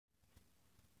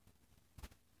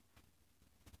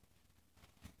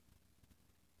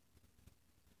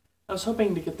I was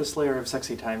hoping to get this layer of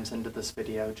sexy times into this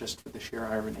video just for the sheer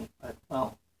irony, but,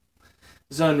 well,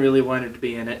 Zoan really wanted to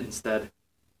be in it instead.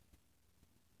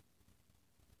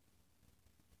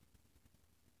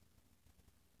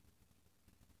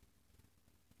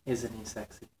 Isn't he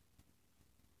sexy?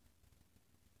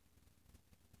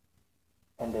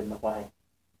 And in the way.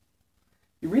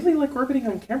 You really like orbiting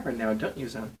on camera now, don't you,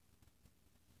 Zoan?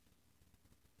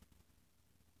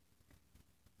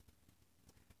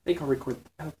 I think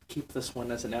I'll keep this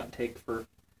one as an outtake for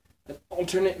an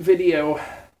alternate video.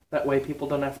 That way people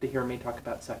don't have to hear me talk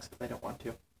about sex if they don't want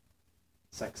to.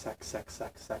 Sex, sex, sex,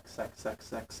 sex, sex, sex, sex,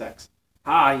 sex, sex.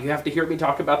 Ah, you have to hear me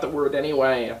talk about the word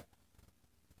anyway.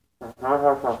 Might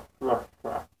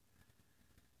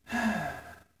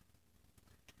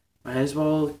as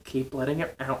well keep letting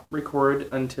it record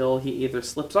until he either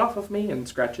slips off of me and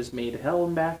scratches me to hell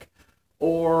and back,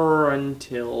 or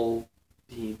until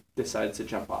he decides to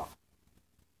jump off.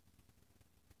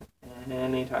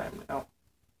 Anytime now.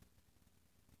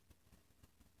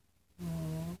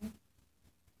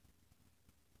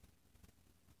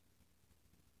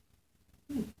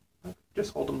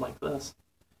 Just hold him like this.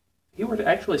 If he were to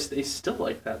actually stay still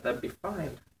like that, that'd be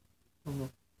fine.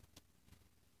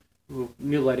 Ooh,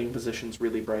 new lighting position's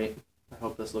really bright. I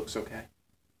hope this looks okay.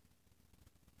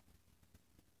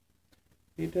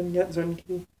 You done yet,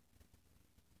 Zonky?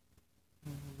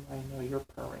 I know you're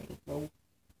purring. No,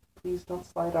 please don't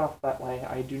slide off that way.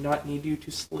 I do not need you to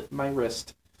slit my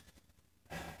wrist.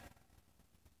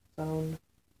 Zone,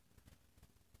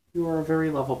 you are very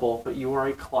lovable, but you are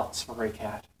a klutz for a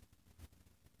cat.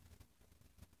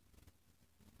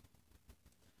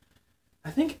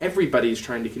 I think everybody's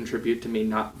trying to contribute to me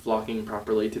not vlogging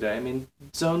properly today. I mean,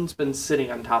 Zoan's been sitting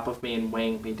on top of me and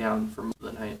weighing me down for most of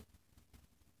the night.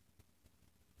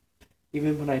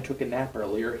 Even when I took a nap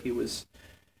earlier, he was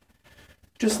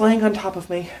just laying on top of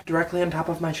me, directly on top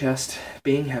of my chest,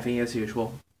 being heavy as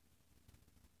usual.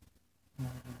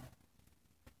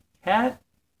 Cat?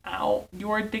 Ow, you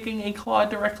are digging a claw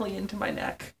directly into my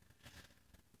neck.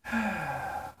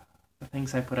 The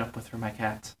things I put up with for my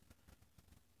cats.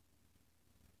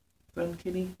 Then,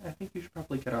 kitty, I think you should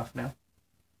probably get off now.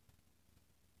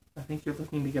 I think you're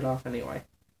looking to get off anyway.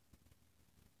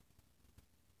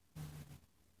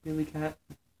 Really, cat?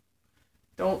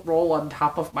 Don't roll on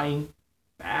top of my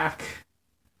back.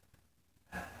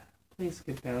 Please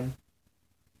get down.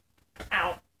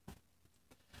 Ow!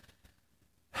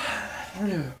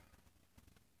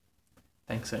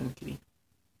 Thanks, kitty.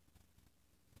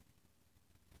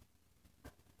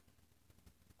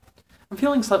 I'm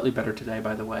feeling slightly better today,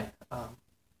 by the way.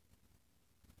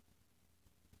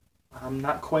 I'm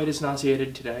not quite as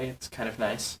nauseated today. It's kind of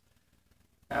nice.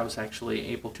 I was actually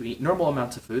able to eat normal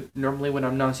amounts of food. Normally when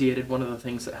I'm nauseated, one of the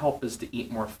things that help is to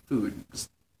eat more food,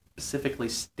 specifically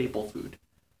staple food.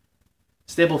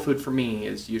 Staple food for me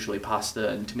is usually pasta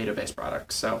and tomato-based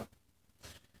products, so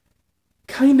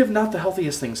kind of not the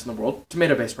healthiest things in the world.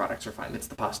 Tomato-based products are fine. It's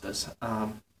the pastas.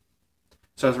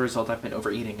 So as a result, I've been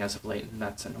overeating as of late, and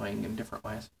that's annoying in different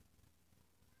ways.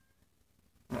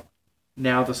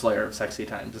 Now the Slayer of Sexy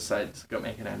Time decides to go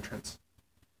make an entrance.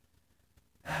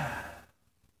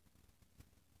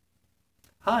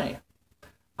 Hi,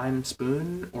 I'm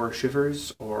Spoon, or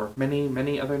Shivers, or many,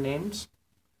 many other names,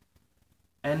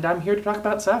 and I'm here to talk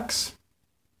about sex.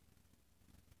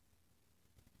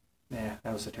 Nah,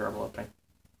 that was a terrible opening.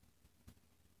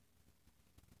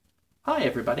 Hi,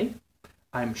 everybody.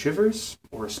 I'm Shivers,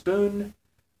 or Spoon.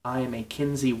 I am a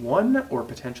Kinsey 1, or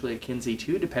potentially a Kinsey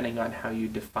 2, depending on how you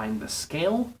define the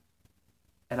scale.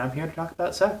 And I'm here to talk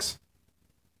about sex.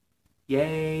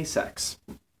 Yay, sex.